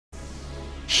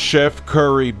Chef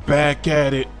Curry back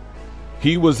at it.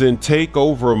 He was in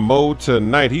takeover mode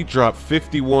tonight. He dropped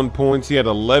 51 points. He had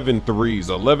 11 threes,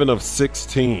 11 of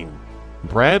 16.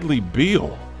 Bradley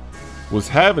Beal was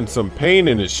having some pain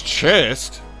in his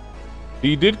chest.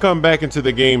 He did come back into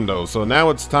the game though, so now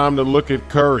it's time to look at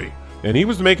Curry. And he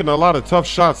was making a lot of tough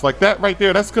shots like that right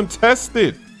there. That's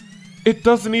contested. It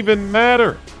doesn't even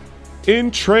matter.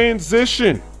 In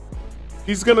transition,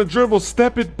 he's gonna dribble,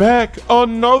 step it back,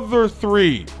 another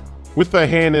three. With a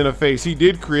hand in the face. He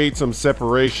did create some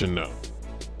separation though.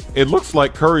 It looks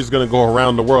like Curry's gonna go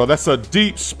around the world. That's a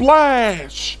deep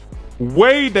splash.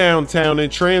 Way downtown in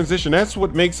transition. That's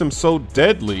what makes him so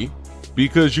deadly,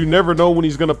 because you never know when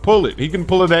he's gonna pull it. He can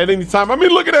pull it at any time. I mean,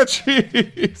 look at that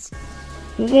cheese.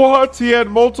 What? He had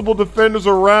multiple defenders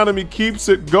around him. He keeps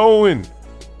it going.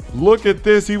 Look at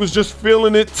this. He was just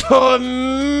feeling it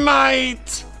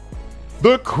tonight.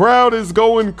 The crowd is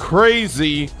going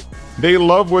crazy. They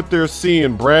love what they're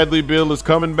seeing. Bradley Beal is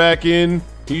coming back in.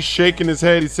 He's shaking his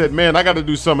head. He said, man, I got to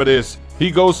do some of this.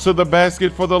 He goes to the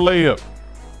basket for the layup.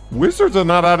 Wizards are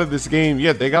not out of this game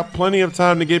yet. They got plenty of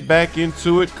time to get back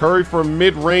into it. Curry from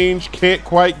mid-range can't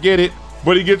quite get it,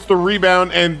 but he gets the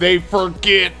rebound and they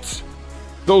forget.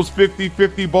 Those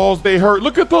 50-50 balls, they hurt.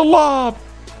 Look at the lob.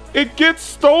 It gets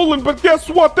stolen, but guess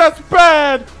what? That's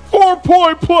bad.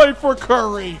 4-point play for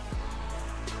Curry.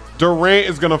 Durant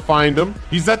is gonna find him.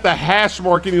 He's at the hash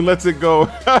mark and he lets it go.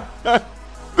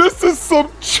 This is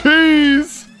some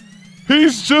cheese.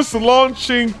 He's just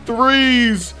launching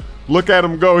threes. Look at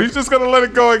him go. He's just gonna let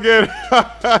it go again.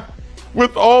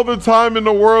 With all the time in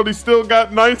the world, he still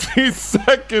got 19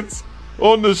 seconds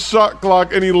on the shot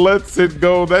clock and he lets it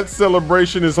go. That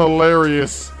celebration is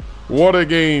hilarious. What a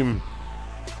game.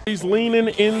 He's leaning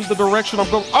in the direction I'm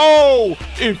going. Oh,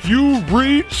 if you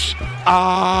reach,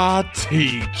 I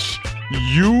teach.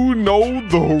 You know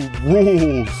the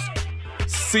rules.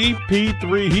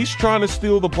 CP3, he's trying to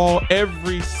steal the ball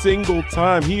every single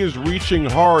time. He is reaching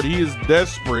hard. He is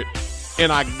desperate.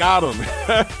 And I got him.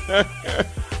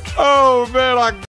 Oh, man, I